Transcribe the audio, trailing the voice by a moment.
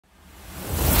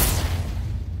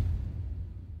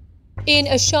In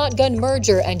a shotgun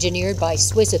merger engineered by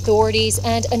Swiss authorities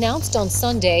and announced on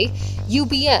Sunday,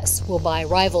 UBS will buy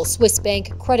rival Swiss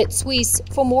bank Credit Suisse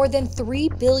for more than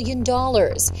 $3 billion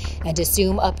and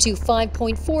assume up to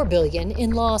 $5.4 billion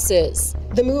in losses.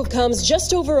 The move comes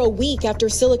just over a week after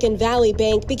Silicon Valley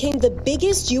Bank became the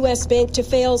biggest U.S. bank to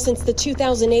fail since the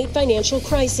 2008 financial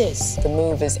crisis. The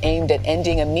move is aimed at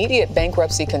ending immediate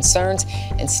bankruptcy concerns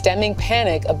and stemming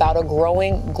panic about a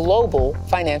growing global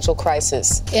financial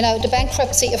crisis. The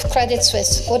bankruptcy of Credit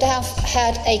Suisse would have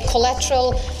had a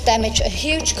collateral damage, a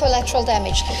huge collateral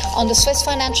damage on the Swiss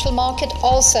financial market,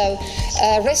 also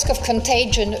risk of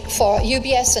contagion for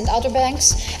UBS and other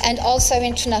banks, and also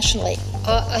internationally.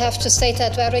 I have to state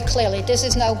that very clearly. This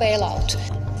is no bailout.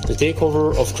 The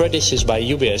takeover of Credit Suisse by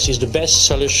UBS is the best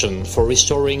solution for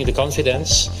restoring the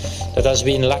confidence that has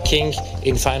been lacking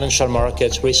in financial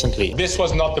markets recently. This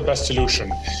was not the best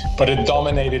solution, but it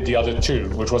dominated the other two,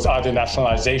 which was either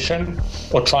nationalization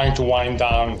or trying to wind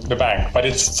down the bank. But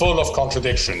it's full of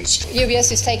contradictions.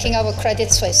 UBS is taking over Credit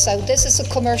Suisse, so this is a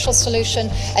commercial solution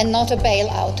and not a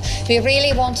bailout. We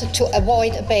really wanted to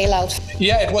avoid a bailout.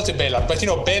 Yeah, it was a bailout, but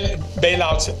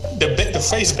bailouts, the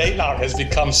phrase bailout has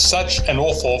become such an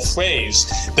awful phrase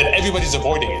that everybody's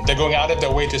avoiding it. They're going out of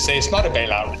their way to say it's not a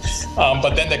bailout,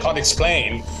 but then they can't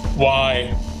explain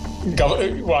why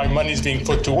money is being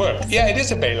put to work. Yeah, it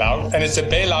is a bailout, and it's a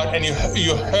bailout, and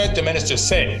you heard the minister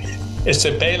say it's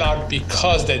a bailout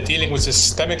because they're dealing with a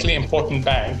systemically important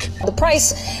bank. The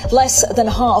price less than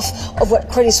half of what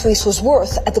Credit Suisse was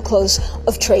worth at the close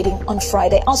of trading on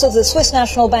Friday. Also, the Swiss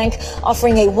National Bank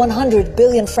offering a 100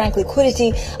 billion franc liquidity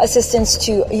assistance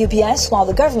to UBS, while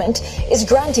the government is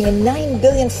granting a 9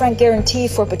 billion franc guarantee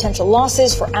for potential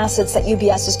losses for assets that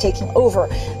UBS is taking over.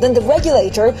 Then the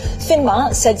regulator,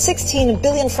 FINMA, said 16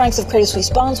 billion francs of Credit Suisse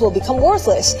bonds will become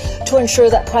worthless to ensure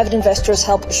that private investors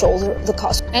help shoulder the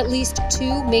cost. At least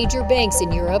two major banks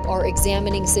in Europe are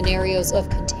examining scenarios of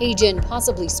contagion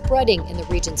possibly spreading in the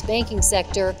region's banking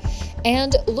sector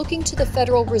and looking to the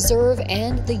Federal Reserve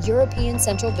and the European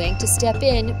Central Bank to step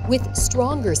in with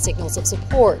stronger signals of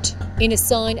support. In a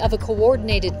sign of a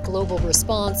coordinated global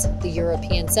response, the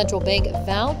European Central Bank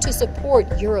vowed to support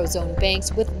Eurozone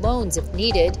banks with loans if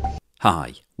needed.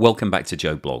 Hi, welcome back to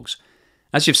Joe Blogs.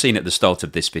 As you've seen at the start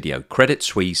of this video, Credit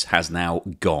Suisse has now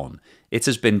gone. It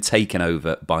has been taken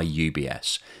over by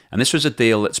UBS. And this was a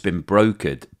deal that's been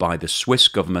brokered by the Swiss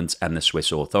government and the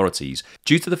Swiss authorities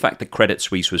due to the fact that Credit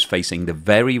Suisse was facing the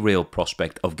very real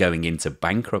prospect of going into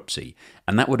bankruptcy.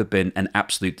 And that would have been an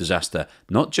absolute disaster,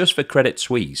 not just for Credit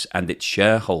Suisse and its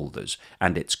shareholders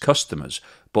and its customers,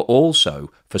 but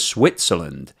also for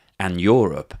Switzerland and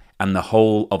Europe and the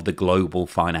whole of the global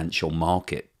financial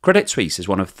market. Credit Suisse is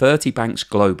one of 30 banks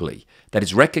globally that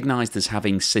is recognised as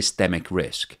having systemic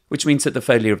risk, which means that the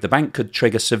failure of the bank could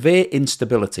trigger severe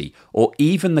instability or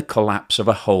even the collapse of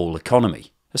a whole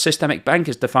economy. A systemic bank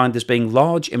is defined as being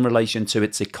large in relation to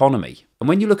its economy. And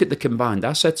when you look at the combined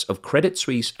assets of Credit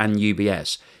Suisse and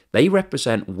UBS, they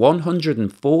represent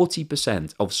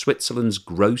 140% of Switzerland's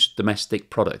gross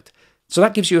domestic product. So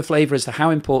that gives you a flavour as to how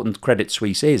important Credit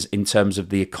Suisse is in terms of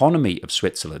the economy of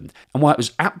Switzerland and why it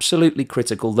was absolutely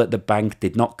critical that the bank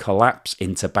did not collapse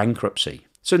into bankruptcy.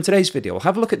 So in today's video, I'll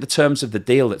have a look at the terms of the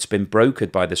deal that's been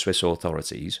brokered by the Swiss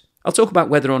authorities. I'll talk about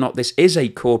whether or not this is a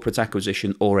corporate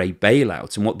acquisition or a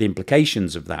bailout and what the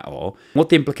implications of that are, what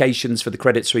the implications for the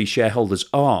Credit Suisse shareholders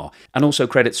are, and also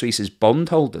Credit Suisse's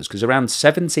bondholders, because around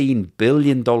 $17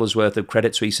 billion worth of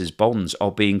Credit Suisse's bonds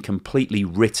are being completely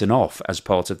written off as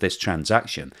part of this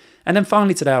transaction. And then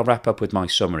finally today I'll wrap up with my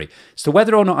summary as to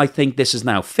whether or not I think this has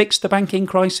now fixed the banking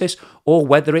crisis or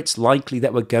whether it's likely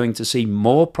that we're going to see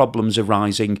more problems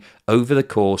arising over the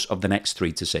course of the next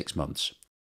 3 to 6 months.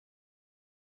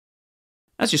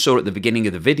 As you saw at the beginning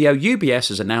of the video, UBS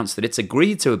has announced that it's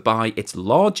agreed to buy its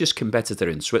largest competitor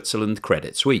in Switzerland,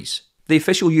 Credit Suisse. The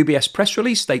official UBS press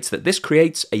release states that this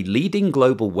creates a leading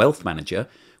global wealth manager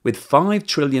with $5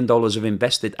 trillion of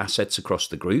invested assets across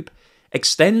the group,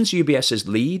 extends UBS's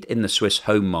lead in the Swiss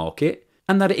home market,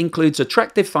 and that it includes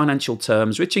attractive financial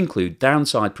terms which include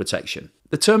downside protection.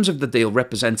 The terms of the deal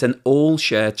represent an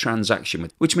all-share transaction,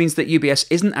 which means that UBS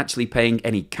isn't actually paying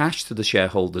any cash to the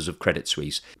shareholders of Credit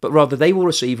Suisse, but rather they will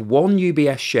receive one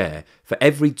UBS share for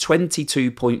every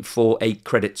 22.48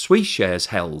 Credit Suisse shares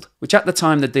held, which at the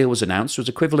time the deal was announced was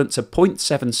equivalent to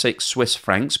 0.76 Swiss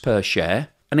francs per share,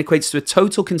 and equates to a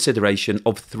total consideration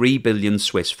of 3 billion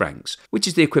Swiss francs, which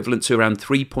is the equivalent to around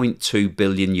 3.2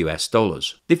 billion US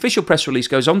dollars. The official press release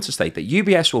goes on to state that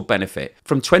UBS will benefit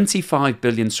from 25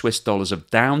 billion Swiss dollars of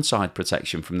downside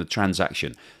protection from the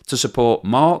transaction to support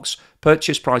marks,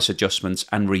 purchase price adjustments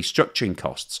and restructuring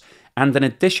costs, and an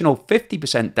additional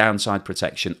 50% downside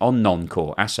protection on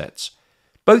non-core assets.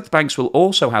 Both banks will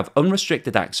also have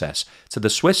unrestricted access to the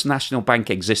Swiss National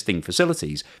Bank existing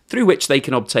facilities, through which they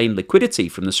can obtain liquidity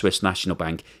from the Swiss National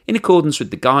Bank in accordance with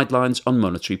the guidelines on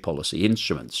monetary policy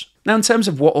instruments. Now, in terms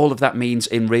of what all of that means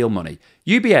in real money,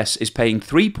 UBS is paying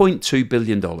 $3.2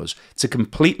 billion to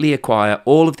completely acquire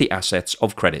all of the assets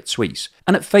of Credit Suisse.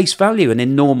 And at face value and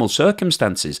in normal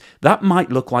circumstances, that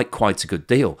might look like quite a good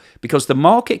deal, because the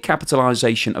market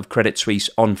capitalization of Credit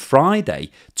Suisse on Friday,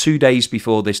 2 days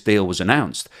before this deal was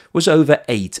announced, was over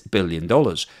 $8 billion.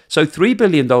 So $3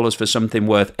 billion for something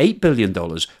worth $8 billion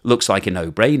looks like a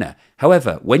no-brainer.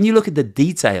 However, when you look at the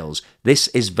details, this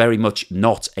is very much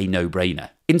not a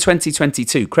no-brainer. In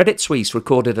 2022, Credit Suisse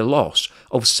recorded a loss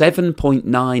of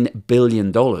 $7.9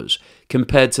 billion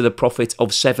compared to the profit of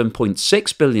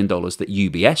 $7.6 billion that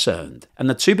UBS earned. And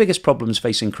the two biggest problems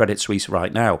facing Credit Suisse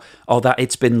right now are that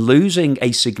it's been losing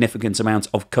a significant amount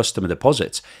of customer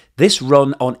deposits. This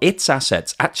run on its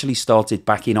assets actually started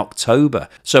back in October,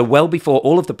 so well before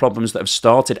all of the problems that have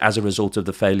started as a result of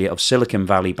the failure of Silicon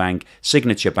Valley Bank,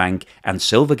 Signature Bank, and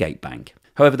Silvergate Bank.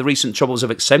 However, the recent troubles have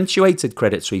accentuated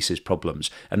Credit Suisse's problems,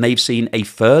 and they've seen a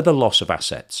further loss of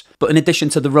assets. But in addition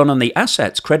to the run on the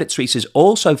assets, Credit Suisse is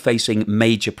also facing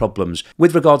major problems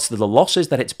with regards to the losses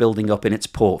that it's building up in its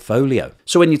portfolio.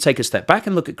 So when you take a step back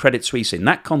and look at Credit Suisse in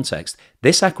that context,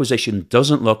 this acquisition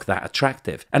doesn't look that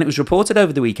attractive. And it was reported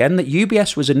over the weekend that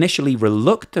UBS was initially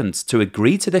reluctant to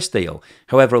agree to this deal.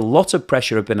 However, a lot of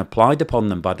pressure had been applied upon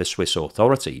them by the Swiss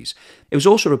authorities. It was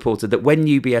also reported that when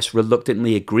UBS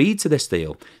reluctantly agreed to this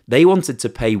deal, they wanted to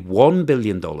pay $1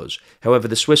 billion. However,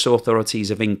 the Swiss authorities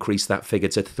have increased that figure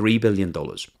to $3 billion.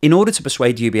 In order to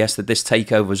persuade UBS that this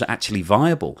takeover was actually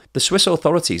viable, the Swiss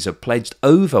authorities have pledged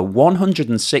over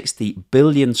 160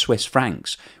 billion Swiss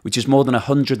francs, which is more than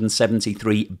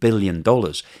 $173 billion,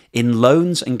 in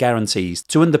loans and guarantees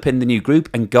to underpin the new group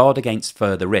and guard against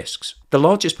further risks. The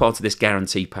largest part of this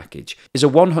guarantee package is a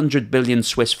 100 billion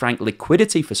Swiss franc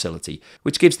liquidity facility,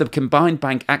 which gives the combined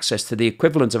bank access to the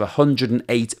equivalent of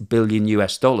 $108 billion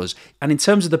US. And in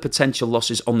terms of the potential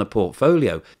losses on the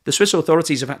portfolio, the Swiss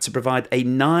authorities have had to provide a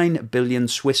 9 billion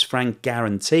Swiss franc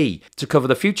guarantee to cover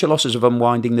the future losses of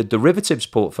unwinding the derivatives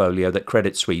portfolio that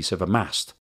Credit Suisse have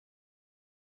amassed.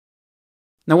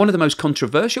 Now, one of the most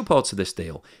controversial parts of this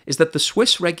deal is that the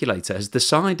Swiss regulator has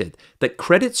decided that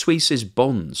Credit Suisse's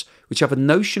bonds, which have a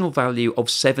notional value of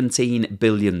 $17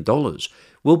 billion,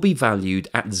 will be valued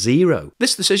at zero.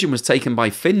 This decision was taken by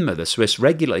FINMA, the Swiss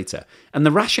regulator, and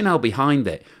the rationale behind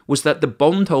it was that the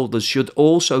bondholders should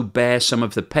also bear some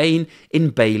of the pain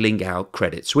in bailing out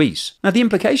Credit Suisse. Now, the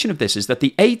implication of this is that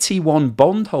the AT1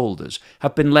 bondholders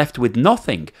have been left with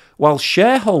nothing, while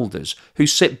shareholders who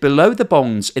sit below the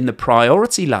bonds in the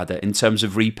priority ladder in terms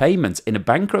of repayment in a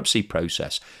bankruptcy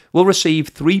process will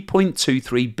receive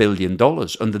 $3.23 billion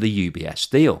under the UBS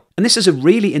deal. And this is a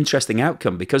really interesting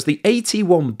outcome because the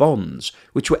AT1 bonds,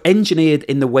 which were engineered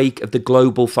in the wake of the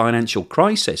global financial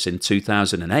crisis in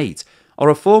 2008, are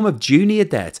a form of junior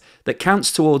debt that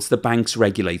counts towards the bank's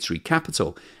regulatory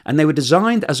capital, and they were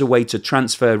designed as a way to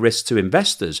transfer risk to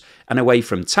investors and away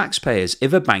from taxpayers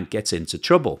if a bank gets into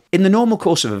trouble. In the normal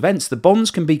course of events, the bonds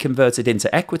can be converted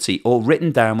into equity or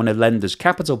written down when a lender's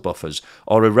capital buffers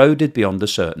are eroded beyond a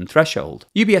certain threshold.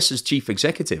 UBS's chief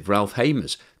executive, Ralph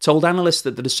Hamers, told analysts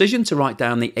that the decision to write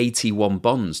down the AT1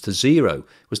 bonds to zero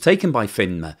was taken by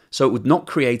FINMA so it would not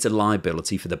create a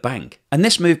liability for the bank. And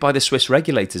this move by the Swiss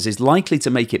regulators is likely to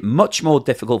make it much more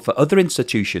difficult for other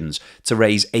institutions to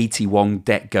raise AT1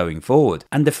 debt going forward,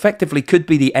 and effectively could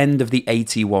be the end of the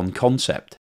AT1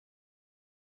 concept.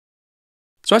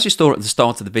 So as you saw at the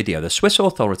start of the video, the Swiss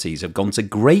authorities have gone to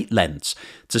great lengths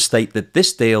to state that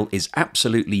this deal is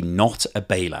absolutely not a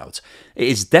bailout. It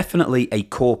is definitely a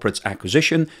corporate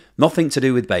acquisition, nothing to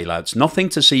do with bailouts, nothing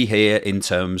to see here in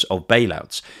terms of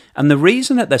bailouts. And the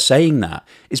reason that they're saying that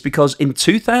is because in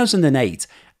 2008,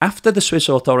 after the Swiss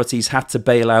authorities had to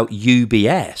bail out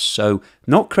UBS, so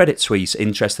not Credit Suisse,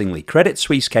 interestingly, Credit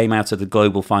Suisse came out of the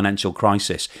global financial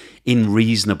crisis in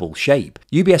reasonable shape.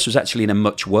 UBS was actually in a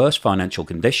much worse financial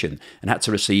condition and had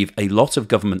to receive a lot of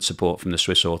government support from the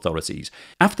Swiss authorities.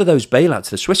 After those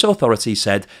bailouts, the Swiss authorities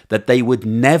said that they would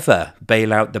never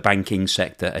bail out the banking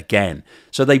sector again.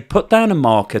 So they put down a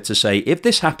marker to say if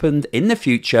this happened in the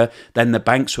future, then the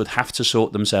banks would have to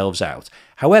sort themselves out.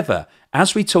 However,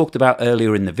 as we talked about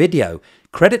earlier in the video,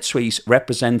 Credit Suisse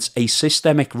represents a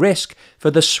systemic risk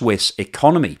for the Swiss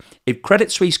economy. If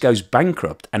Credit Suisse goes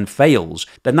bankrupt and fails,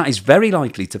 then that is very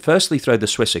likely to firstly throw the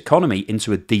Swiss economy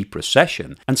into a deep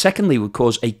recession, and secondly would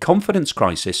cause a confidence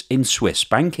crisis in Swiss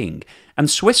banking. And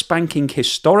Swiss banking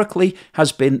historically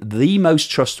has been the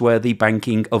most trustworthy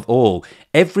banking of all.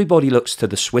 Everybody looks to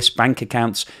the Swiss bank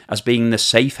accounts as being the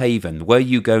safe haven where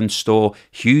you go and store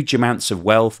huge amounts of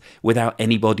wealth without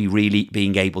anybody really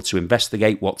being able to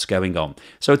investigate what's going on.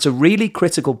 So it's a really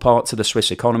critical part to the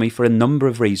Swiss economy for a number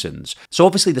of reasons. So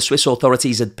obviously the Swiss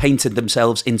authorities had painted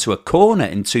themselves into a corner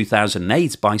in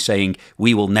 2008 by saying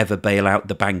we will never bail out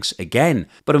the banks again.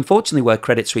 But unfortunately where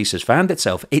Credit Suisse has found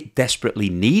itself, it desperately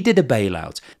needed a bailout.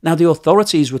 Now the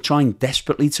authorities were trying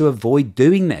desperately to avoid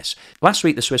doing this. Last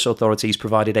week the Swiss authorities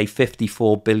provided a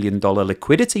 $54 billion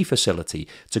liquidity facility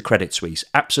to Credit Suisse.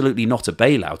 Absolutely not a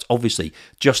bailout, obviously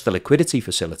just a liquidity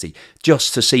facility,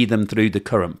 just to see them through the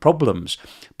current problems.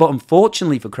 But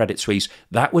unfortunately for Credit Suisse,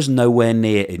 that was nowhere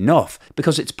near enough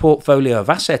because its portfolio of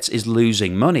assets is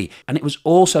losing money and it was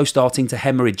also starting to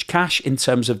hemorrhage cash in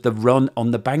terms of the run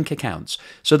on the bank accounts.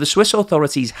 So the Swiss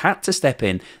authorities had to step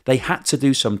in, they had to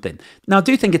do something. Now I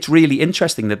do think it's really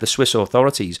interesting that the Swiss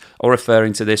authorities are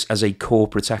referring to this as a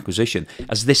corporate acquisition,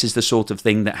 as this is the sort of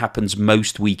thing that happens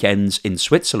most weekends in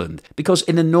Switzerland, because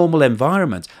in a normal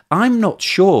environment I'm not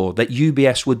sure that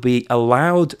UBS would be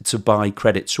allowed to buy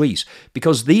Credit Suisse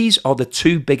because these are the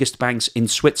two biggest banks in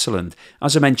Switzerland.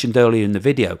 As I mentioned earlier in the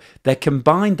video, their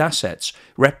combined assets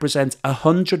represent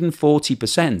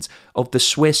 140% of the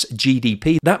Swiss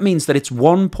GDP. That means that it's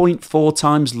 1.4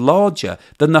 times larger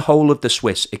than the whole of the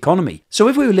Swiss economy. So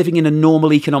if we were living in a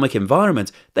normal economic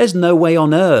environment, there's no way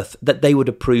on earth that they would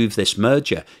approve this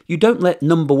merger. You don't let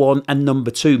number one and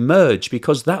number two merge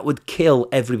because that would kill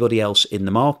everybody else in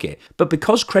the market. But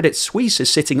because Credit Suisse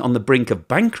is sitting on the brink of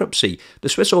bankruptcy, the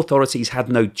Swiss authorities had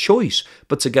no choice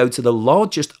but to go to the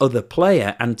largest other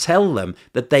player and tell them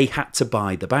that they had to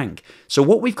buy the bank. So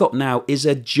what we've got now is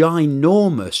a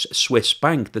ginormous Swiss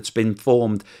bank that's been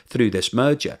formed through this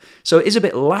merger. So it is a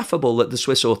bit laughable that the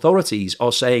Swiss authorities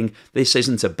are saying this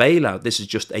isn't a bailout, this is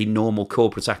just a normal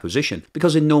corporate acquisition,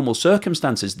 because in normal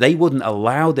circumstances they wouldn't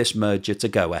allow this merger to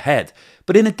go ahead.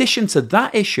 But in addition to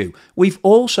that issue, we've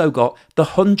also got the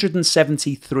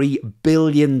 $173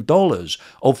 billion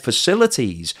of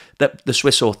facilities that the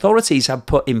Swiss authorities have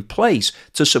put in place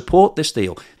to support this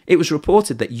deal. It was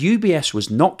reported that UBS was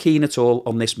not keen at all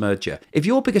on this merger. If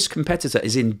your biggest competitor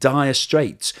is in dire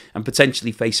straits and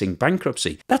potentially facing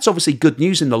bankruptcy, that's obviously good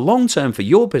news in the long term for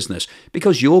your business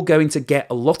because you're going to get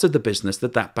a lot of the business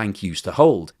that that bank used to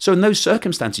hold. So in those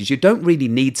circumstances, you don't really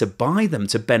need to buy them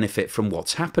to benefit from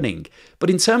what's happening. But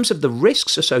in terms of the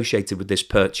risks associated with this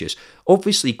purchase,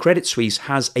 obviously Credit Suisse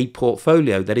has a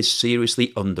portfolio that is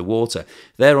seriously underwater.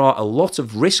 There are a lot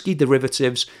of risky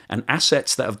derivatives and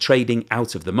assets that are trading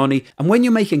out of the money, and when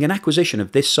you're making an acquisition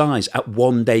of this size at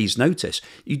 1 day's notice,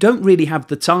 you don't really have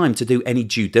the time to do any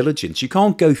due diligence. You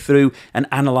can't go through and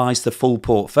analyse the full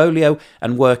portfolio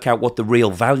and work out what the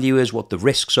real value is, what the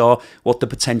risks are, what the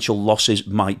potential losses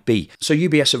might be. So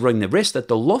UBS are running the risk that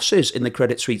the losses in the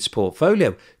Credit Suisse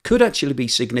portfolio could actually be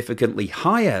significantly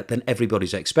higher than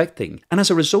everybody's expecting. And as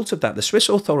a result of that, the Swiss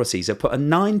authorities have put a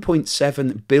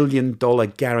 $9.7 billion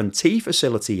guarantee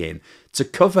facility in to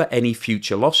cover any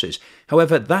future losses.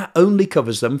 However, that only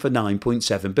covers them for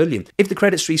 $9.7 billion. If the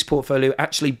Credit Suisse portfolio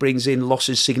actually brings in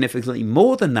losses significantly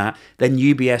more than that, then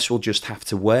UBS will just have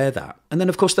to wear that. And then,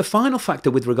 of course, the final factor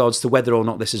with regards to whether or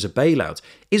not this is a bailout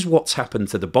is what's happened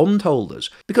to the bondholders.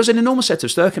 Because in a normal set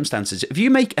of circumstances, if you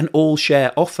make an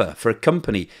all-share offer for a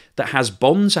company that has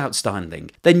bonds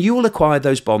outstanding, then you will acquire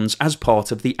those bonds as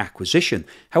part of the acquisition.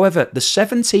 However, the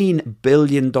 $17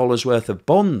 billion worth of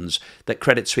bonds that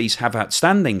Credit Suisse have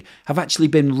outstanding have actually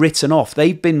been written off.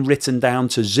 They've been written down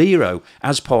to zero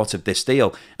as part of this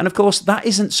deal. And of course, that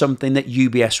isn't something that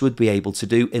UBS would be able to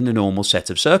do in the normal set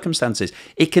of circumstances.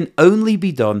 It can only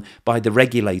be done by the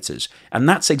regulators. And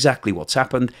that's exactly what's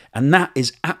happened. And that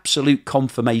is absolute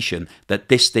confirmation that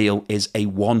this deal is a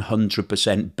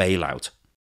 100% bailout.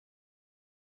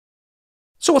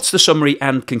 So what's the summary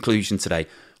and conclusion today?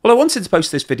 Well, I wanted to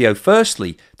post this video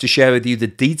firstly to share with you the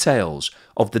details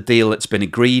of the deal that's been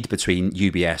agreed between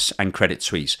UBS and Credit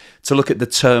Suisse, to look at the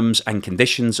terms and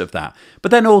conditions of that,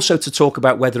 but then also to talk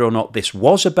about whether or not this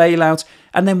was a bailout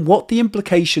and then what the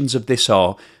implications of this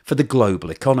are for the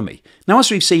global economy. Now, as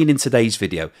we've seen in today's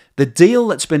video, the deal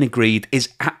that's been agreed is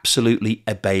absolutely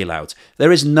a bailout.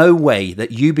 There is no way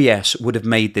that UBS would have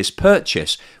made this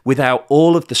purchase without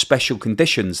all of the special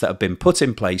conditions that have been put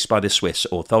in place by the Swiss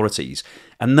authorities.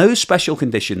 And those special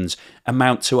conditions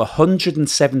amount to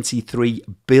 $173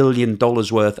 billion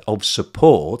worth of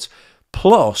support,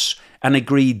 plus an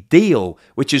agreed deal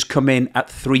which has come in at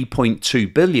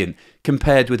 3.2 billion,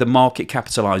 compared with a market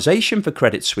capitalisation for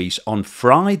Credit Suisse on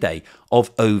Friday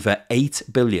of over 8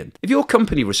 billion. If your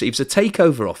company receives a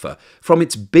takeover offer from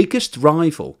its biggest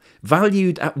rival,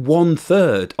 valued at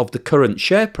 1/3 of the current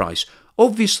share price,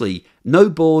 obviously no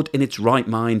board in its right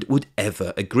mind would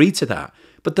ever agree to that.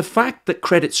 But the fact that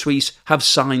Credit Suisse have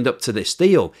signed up to this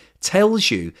deal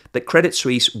tells you that Credit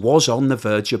Suisse was on the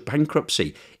verge of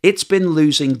bankruptcy. It's been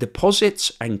losing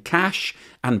deposits and cash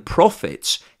and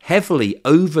profits heavily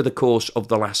over the course of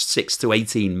the last 6 to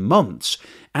 18 months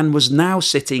and was now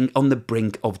sitting on the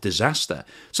brink of disaster.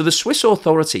 So the Swiss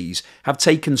authorities have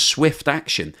taken swift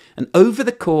action, and over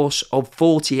the course of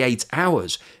 48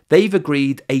 hours, they've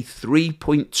agreed a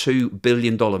 $3.2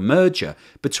 billion merger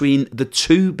between the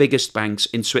two biggest banks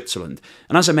in Switzerland.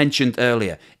 And as I mentioned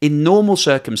earlier, in normal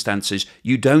circumstances,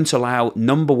 you don't allow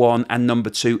number one and number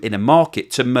two in a market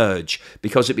to merge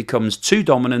because it becomes too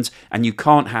dominant and you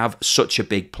can't have such a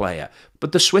big player.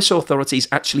 But the Swiss authorities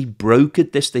actually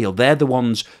brokered this deal. They're the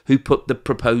ones who put the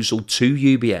proposal to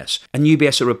UBS. And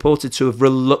UBS are reported to have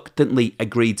reluctantly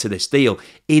agreed to this deal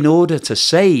in order to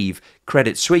save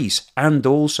Credit Suisse and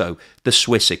also the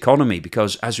Swiss economy,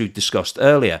 because as we discussed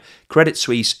earlier, Credit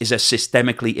Suisse is a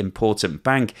systemically important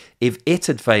bank. If it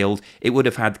had failed, it would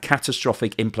have had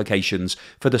catastrophic implications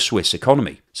for the Swiss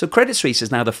economy. So Credit Suisse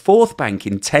is now the fourth bank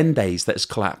in 10 days that has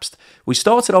collapsed. We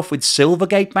started off with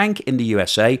Silvergate Bank in the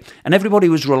USA, and everybody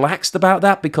was relaxed about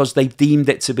that because they deemed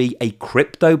it to be a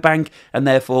crypto bank and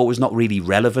therefore was not really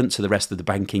relevant to the rest of the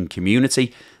banking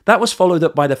community. That was followed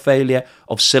up by the failure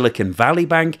of Silicon Valley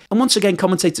Bank. And once again,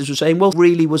 commentators were saying, well,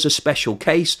 really was a special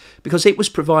case because it was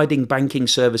providing banking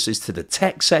services to the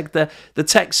tech sector. The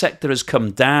tech sector has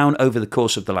come down over the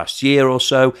course of the last year or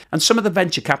so. And some of the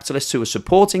venture capitalists who were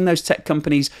supporting those tech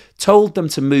companies told them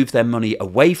to move their money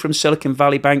away from Silicon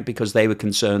Valley Bank because they were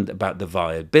concerned about the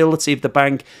viability of the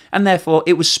bank. And therefore,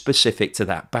 it was specific to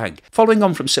that bank. Following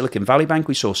on from Silicon Valley Bank,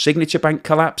 we saw Signature Bank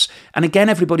collapse. And again,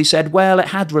 everybody said, well, it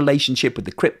had relationship with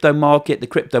the crypto market. The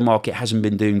crypto market hasn't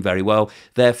been doing very well.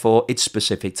 Therefore, it's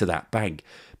specific to that bank.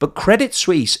 But Credit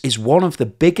Suisse is one of the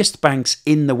biggest banks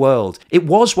in the world. It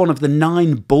was one of the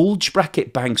 9 bulge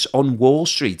bracket banks on Wall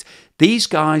Street. These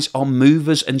guys are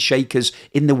movers and shakers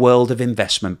in the world of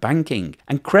investment banking.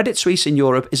 And Credit Suisse in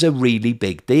Europe is a really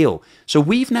big deal. So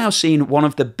we've now seen one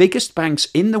of the biggest banks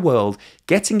in the world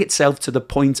getting itself to the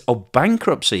point of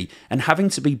bankruptcy and having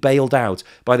to be bailed out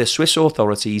by the Swiss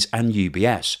authorities and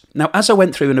UBS. Now, as I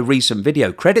went through in a recent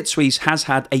video, Credit Suisse has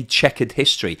had a checkered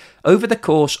history. Over the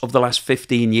course of the last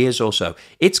 15 years or so,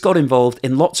 it's got involved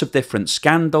in lots of different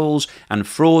scandals and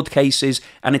fraud cases,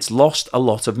 and it's lost a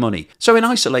lot of money. So in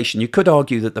isolation, you could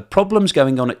argue that the problems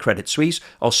going on at Credit Suisse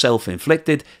are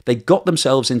self-inflicted. They got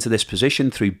themselves into this position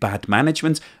through bad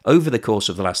management over the course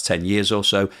of the last 10 years or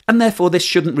so, and therefore this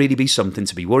shouldn't really be something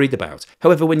to be worried about.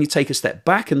 However, when you take a step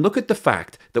back and look at the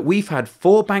fact that we've had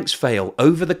 4 banks fail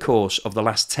over the course of the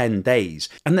last 10 days,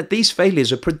 and that these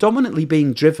failures are predominantly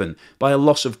being driven by a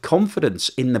loss of confidence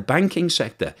in the banking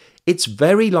sector, it's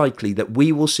very likely that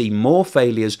we will see more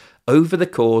failures over the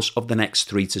course of the next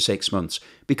 3 to 6 months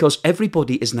because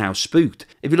everybody is now spooked.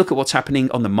 If you look at what's happening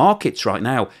on the markets right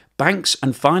now, banks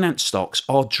and finance stocks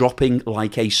are dropping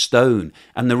like a stone.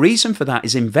 And the reason for that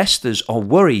is investors are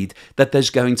worried that there's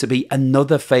going to be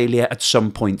another failure at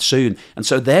some point soon. And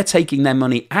so they're taking their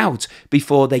money out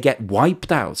before they get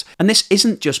wiped out. And this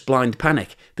isn't just blind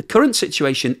panic. The current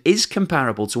situation is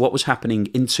comparable to what was happening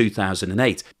in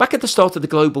 2008. Back at the start of the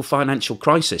global financial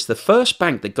crisis, the first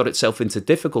bank that got itself into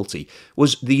difficulty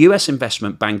was the US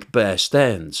investment bank Bear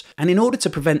Stearns. And in order to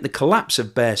prevent the collapse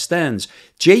of Bear Stearns,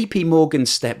 JP Morgan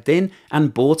stepped in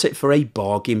and bought it for a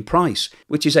bargain price,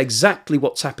 which is exactly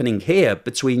what's happening here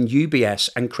between UBS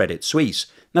and Credit Suisse.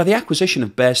 Now, the acquisition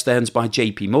of Bear Stearns by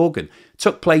JP Morgan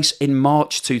took place in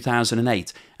March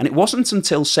 2008, and it wasn't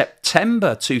until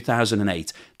September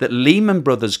 2008 that Lehman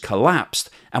Brothers collapsed,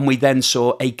 and we then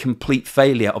saw a complete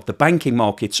failure of the banking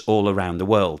markets all around the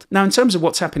world. Now, in terms of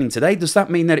what's happening today, does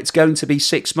that mean that it's going to be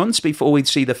 6 months before we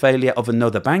see the failure of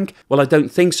another bank? Well, I don't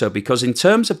think so, because in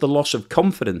terms of the loss of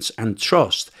confidence and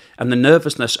trust and the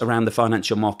nervousness around the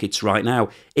financial markets right now,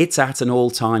 it's at an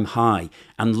all-time high,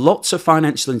 and lots of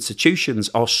financial institutions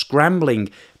are scrambling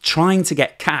trying to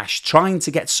get cash, trying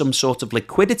to get some sort of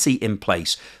liquidity in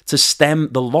place to stem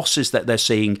the losses that they're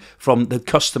seeing from the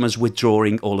customers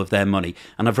withdrawing all of their money.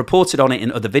 And I've reported on it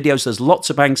in other videos. There's lots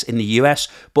of banks in the US,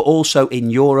 but also in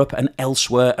Europe and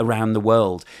elsewhere around the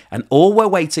world. And all we're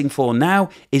waiting for now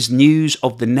is news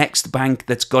of the next bank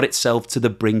that's got itself to the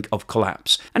brink of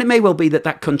collapse. And it may well be that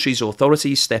that country's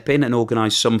authorities step in and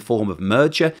organise some form of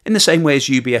merger in the same way as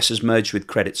UBS has merged with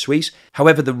Credit Suisse.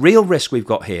 However, the real risk we've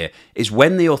got here is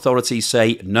when the authorities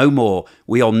say no more,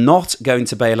 we are not going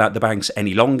to bail out the banks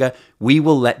any longer, we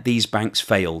will let these banks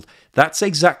fail. That's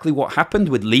exactly what happened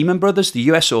with Lehman Brothers. The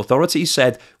US authorities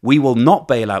said, we will not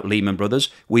bail out Lehman Brothers,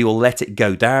 we will let it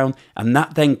go down, and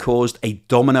that then caused a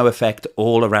domino effect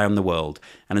all around the world.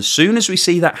 And as soon as we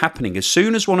see that happening, as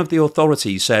soon as one of the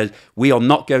authorities says, we are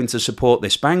not going to support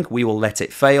this bank, we will let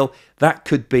it fail, that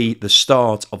could be the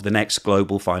start of the next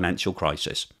global financial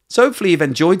crisis. So hopefully you've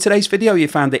enjoyed today's video, you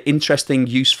found it interesting,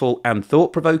 useful and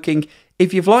thought-provoking.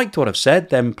 If you've liked what I've said,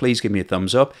 then please give me a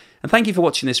thumbs up. And thank you for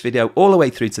watching this video all the way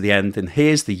through to the end, and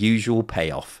here's the usual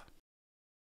payoff.